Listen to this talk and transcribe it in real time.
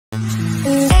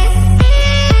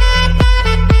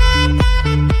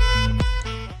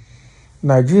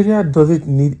Nigeria doesn't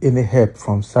need any help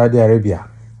from Saudi Arabia.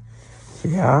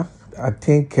 Yeah, I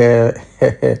think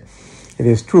it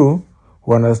is true.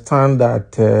 We understand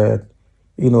that,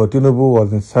 Tinubu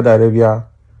was in Saudi Arabia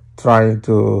trying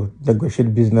to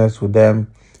negotiate business with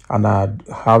them and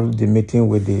have the meeting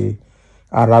with the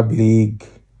Arab League,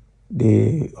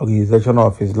 the Organization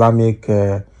of Islamic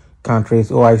Countries,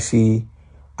 OIC,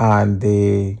 and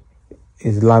the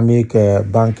Islamic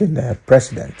banking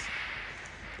president,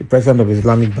 the president of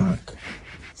Islamic Bank.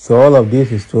 So all of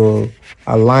this is to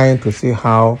align to see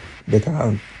how they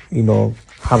can,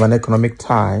 have an economic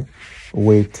tie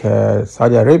with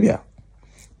Saudi Arabia.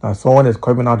 Now someone is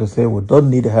coming out to say we don't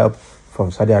need help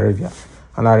from Saudi Arabia.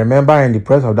 And I remember in the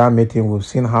press of that meeting, we've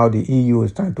seen how the EU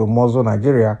is trying to muzzle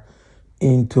Nigeria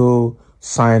into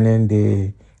signing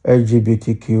the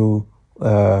LGBTQ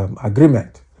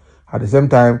agreement. At the same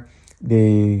time,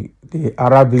 the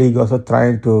Arab League also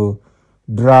trying to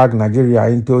drag Nigeria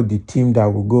into the team that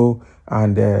will go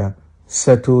and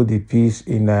settle the peace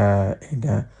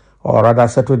or rather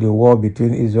settle the war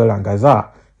between Israel and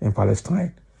Gaza in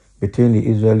Palestine, between the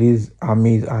Israelis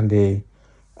armies and the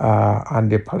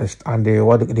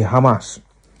Hamas.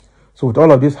 So with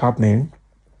all of this happening,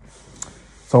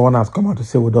 someone has come out to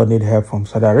say we don't need help from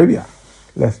Saudi Arabia.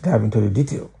 Let's dive into the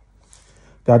detail.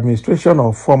 The administration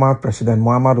of former President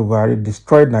Muhammadu Buhari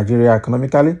destroyed Nigeria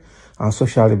economically and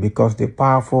socially because the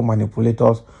powerful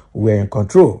manipulators were in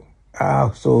control.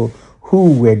 So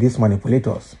who were these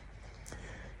manipulators?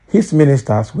 His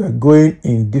ministers were going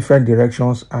in different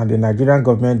directions and the Nigerian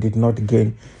government did not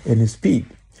gain any speed.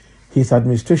 His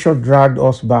administration dragged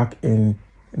us back in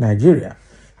Nigeria.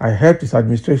 I helped his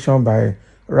administration by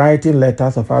writing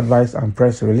letters of advice and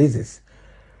press releases.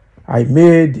 I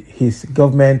made his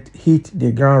government hit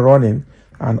the ground running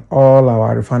and all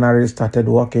our refineries started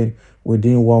working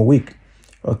within 1 week.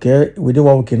 Within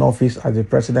 1 week in office as the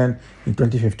president in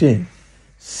 2015.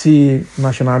 See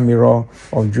National Mirror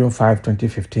of June 5,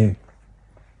 2015.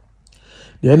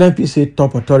 The NNPC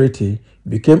top authority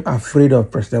became afraid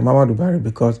of President Muhammadu Buhari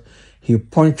because he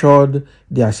punctured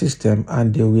their system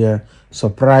and they were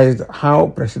surprised how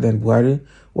President Buhari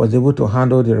was able to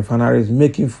handle the refineries,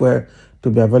 making fuel to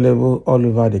be available all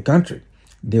over the country.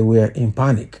 They were in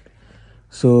panic.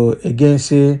 So again,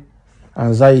 see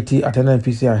anxiety at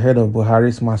NNPC ahead of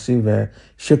Buhari's massive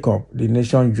shake-up, the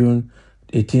nation June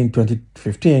 18,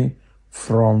 2015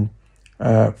 from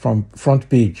front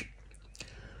page.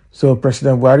 So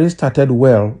President Buhari started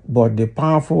well, but the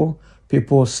powerful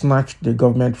people snatched the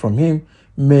government from him,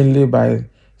 mainly by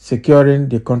securing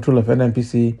the control of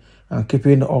NNPC and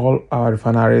keeping all our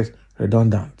refineries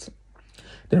redundant.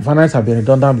 The refineries have been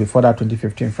redundant before that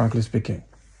 2015, frankly speaking.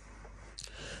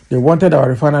 They wanted our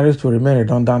refineries to remain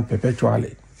redundant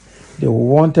perpetually. They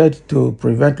wanted to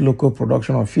prevent local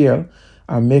production of fuel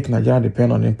and make Nigeria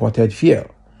depend on imported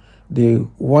fuel. They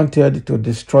wanted to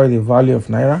destroy the value of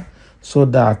Naira so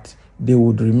that they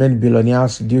would remain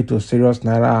billionaires due to serious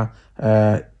Naira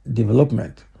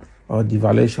development or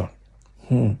devaluation.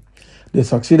 They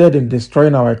succeeded in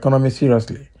destroying our economy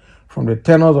seriously. From the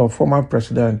tenure of former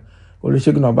President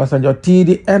Olusegun Obasanjo till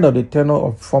the end of the tenure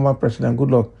of former President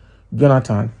Goodluck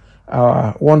Jonathan,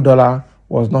 our $1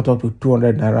 was not up to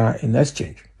 200 Naira in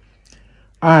exchange.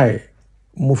 I,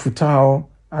 Mufutao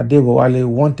Adebowale,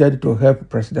 wanted to help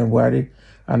President Buhari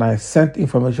and I sent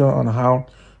information on how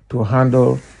to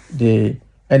handle the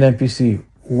NNPC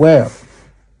well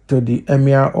to the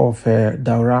Emir of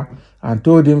Daura and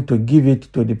told him to give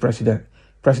it to the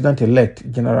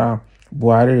President-elect, General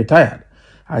Buhari retired.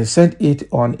 I sent it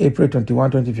on April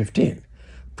 21, 2015.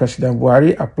 President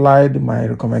Buhari applied my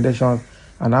recommendations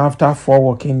and after 4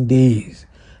 working days,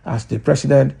 as the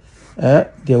president,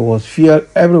 there was fuel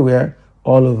everywhere.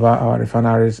 All our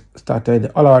refineries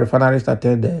started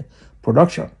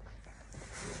production.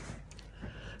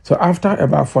 So after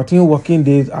about 14 working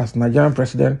days as Nigerian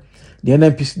president, the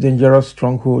NNPC's dangerous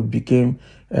stronghold became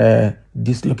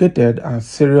dislocated and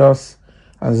serious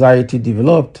anxiety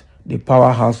developed the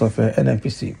powerhouse of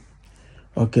NNPC.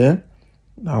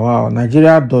 Now, wow,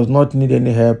 Nigeria does not need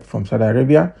any help from Saudi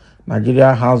Arabia.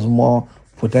 Nigeria has more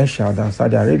potential than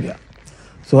Saudi Arabia.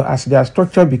 So as their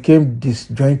structure became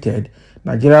disjointed,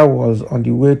 Nigeria was on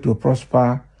the way to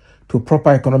proper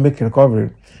economic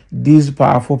recovery. These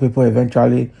powerful people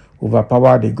eventually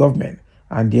overpowered the government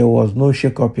and there was no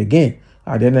shake-up again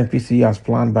at the NNPC as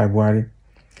planned by Buhari.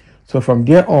 So from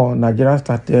there on, Nigeria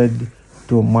started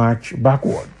to march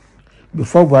backward.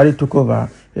 Before Buhari took over,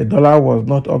 a dollar was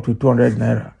not up to 200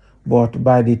 Naira. But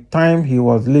by the time he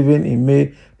was leaving in May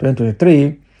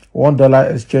 2023,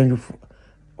 $1 exchange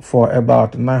for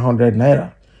about 900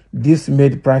 naira. This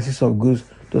made prices of goods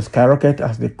to skyrocket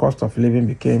as the cost of living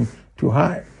became too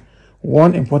high.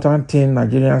 One important thing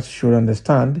Nigerians should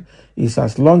understand is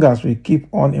as long as we keep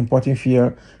on importing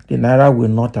fuel, the naira will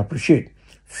not appreciate.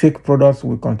 Fake products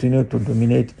will continue to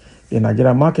dominate the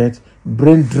Nigerian market.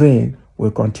 Brain drain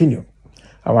will continue.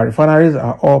 Our refineries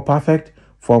are all perfect.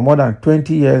 For more than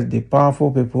 20 years, the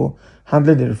powerful people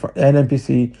handling the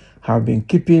NNPC have been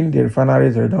keeping the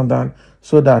refineries redundant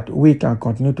so that we can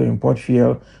continue to import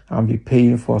fuel and be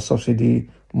paying for subsidy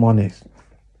monies.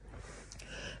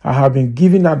 I have been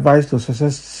giving advice to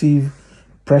successive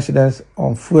presidents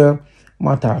on fuel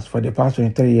matters for the past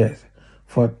 23 years.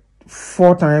 For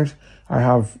 4 times, I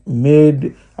have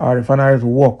made our refineries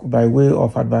work by way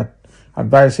of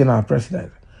advising our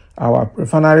president. Our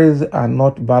refineries are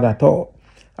not bad at all.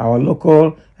 Our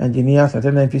local engineers at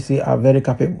NNPC are very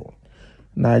capable.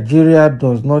 Nigeria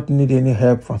does not need any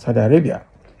help from Saudi Arabia.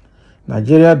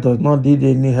 Nigeria does not need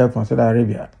any help from Saudi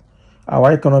Arabia.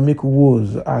 Our economic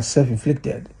woes are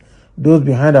self-inflicted. Those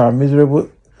behind our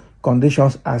miserable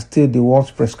conditions are still the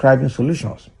ones prescribing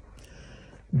solutions.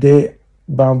 They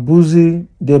bamboozle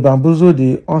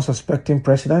the unsuspecting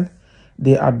president.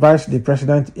 They advise the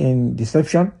president in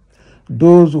deception.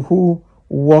 Those who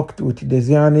worked with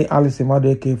Desiani Ali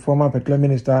Madueke, former petroleum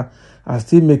minister, are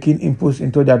still making inputs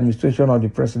into the administration of the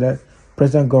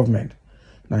present government.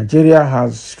 Nigeria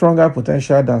has stronger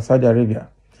potential than Saudi Arabia.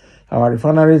 Our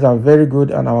refineries are very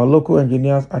good and our local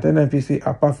engineers at NNPC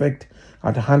are perfect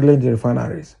at handling the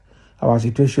refineries. Our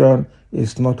situation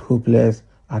is not hopeless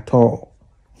at all.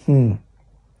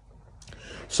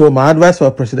 So my advice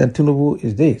for President Tinubu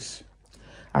is this.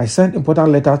 I sent important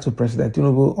letters to President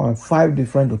Tinubu on 5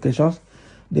 different occasions.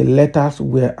 The letters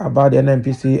were about the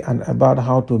NNPC and about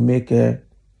how to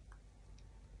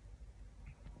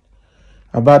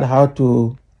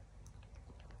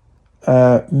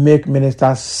make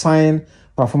ministers sign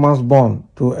performance bond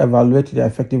to evaluate their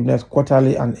effectiveness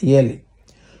quarterly and yearly.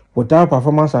 Without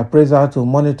performance appraisal to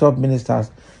monitor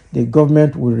ministers, the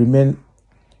government will remain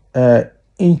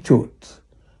inchot.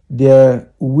 There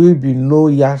will be no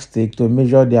yardstick to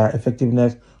measure their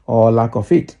effectiveness or lack of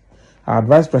it. I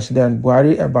advised President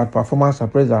Buhari about performance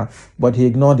appraisal, but he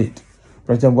ignored it.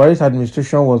 President Buhari's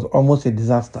administration was almost a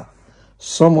disaster.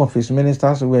 Some of his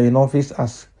ministers were in office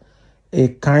as a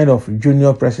kind of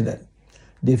junior president.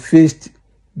 They faced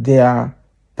their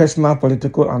personal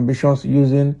political ambitions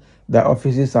using their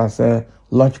offices as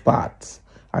launch pads.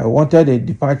 I wanted a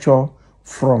departure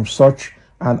from such,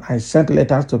 and I sent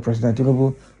letters to President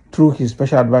Tinubu through his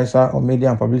special advisor on media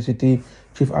and publicity,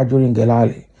 Chief Ajuri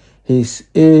Ngelale, his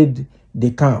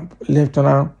aide-de-camp,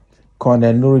 Lieutenant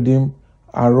Colonel Nuruddin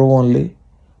Arowonle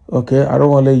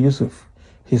Yusuf,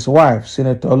 his wife,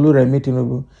 Senator Oluremi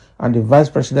Tinubu, and the Vice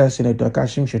President, Senator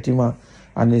Kashim Shettima,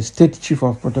 and the State Chief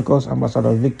of Protocols,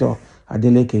 Ambassador Victor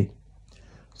Adeleke.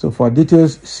 So for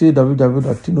details, see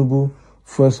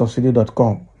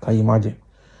www.tinubufuelsubsidy.com. Can you imagine?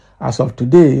 As of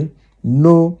today,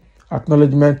 no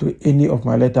acknowledgement to any of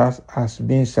my letters has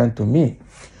been sent to me.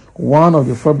 One of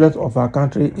the problems of our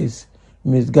country is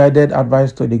misguided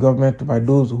advice to the government by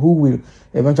those who will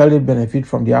eventually benefit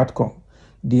from the outcome.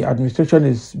 The administration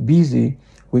is busy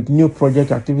with new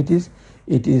project activities.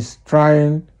 It is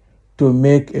trying to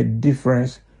make a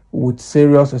difference with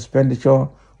serious expenditure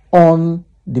on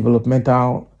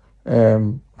developmental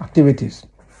activities.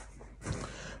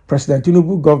 President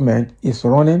Tinubu government is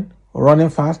running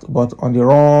fast, but on the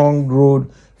wrong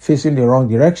road, facing the wrong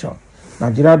direction.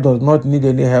 Nigeria does not need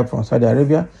any help from Saudi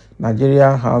Arabia.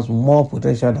 Nigeria has more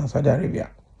potential than Saudi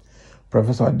Arabia.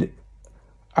 Professor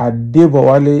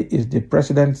Adebowale is the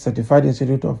President Certified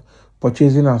Institute of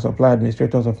Purchasing and Supply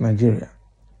Administrators of Nigeria.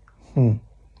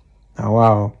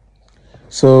 Wow.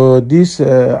 So this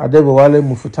Adebowale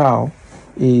Mufutau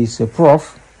is a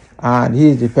prof, and he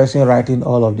is the person writing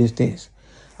all of these things.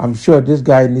 I'm sure this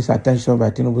guy needs attention by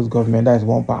Tinubu's government. That is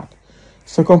one part.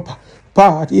 Second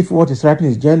part, if what is writing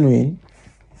is genuine,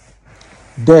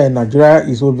 then Nigeria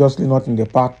is obviously not in the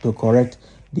path to correct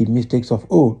the mistakes of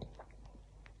old.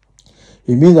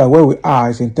 It means that where we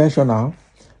are is intentional.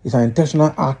 It's an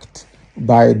intentional act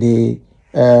by the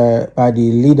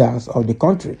leaders of the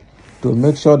country to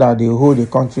make sure that they hold the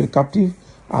country captive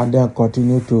and then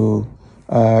continue to,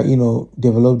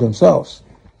 develop themselves.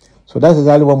 So that's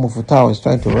exactly what Mufutau is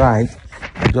trying to write.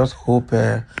 I just hope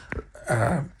it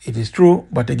is true.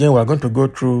 But again, we're going to go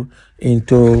through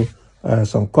into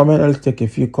some comments. Let's take a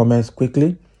few comments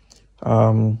quickly.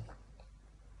 Someone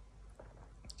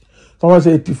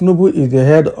said Tinubu is the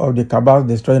head of the cabal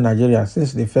destroying Nigeria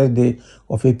since the first day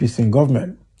of APC in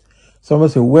government. Someone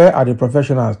say, where are the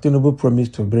professionals Tinubu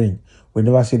promised to bring? We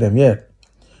never see them yet.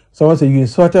 Someone say, you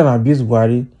insulted and abused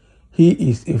Buhari. He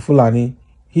is a Fulani.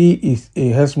 He is a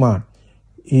herdsman.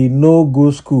 He no go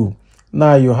school.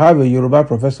 Now you have a Yoruba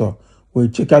professor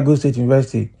with Chicago State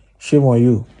University. Shame on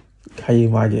you. Can you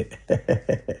imagine?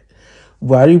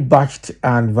 Buhari bashed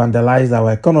and vandalized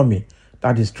our economy.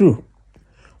 That is true.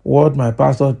 What my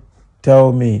pastor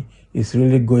tell me is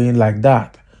really going like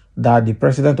that. That the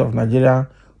president of Nigeria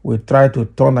will try to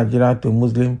turn Nigeria to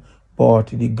Muslim, but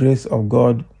the grace of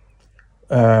God,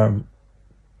 but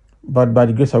by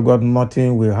the grace of God,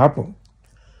 nothing will happen.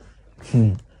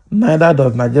 Neither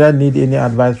does Nigeria need any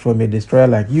advice from a destroyer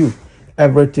like you.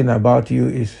 Everything about you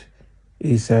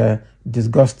is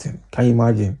disgusting. Can you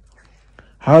imagine?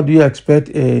 How do you expect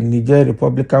a Niger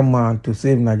Republican man to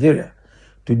save Nigeria?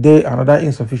 Today, another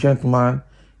insufficient man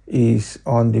is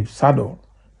on the saddle.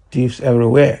 Thieves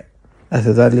everywhere. That's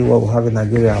exactly what we have in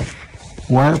Nigeria.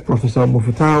 While Professor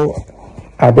Mufutau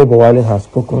Adebowale has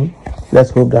spoken,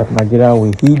 let's hope that Nigeria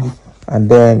will heed and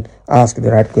then ask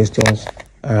the right questions,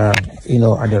 at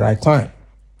the right time.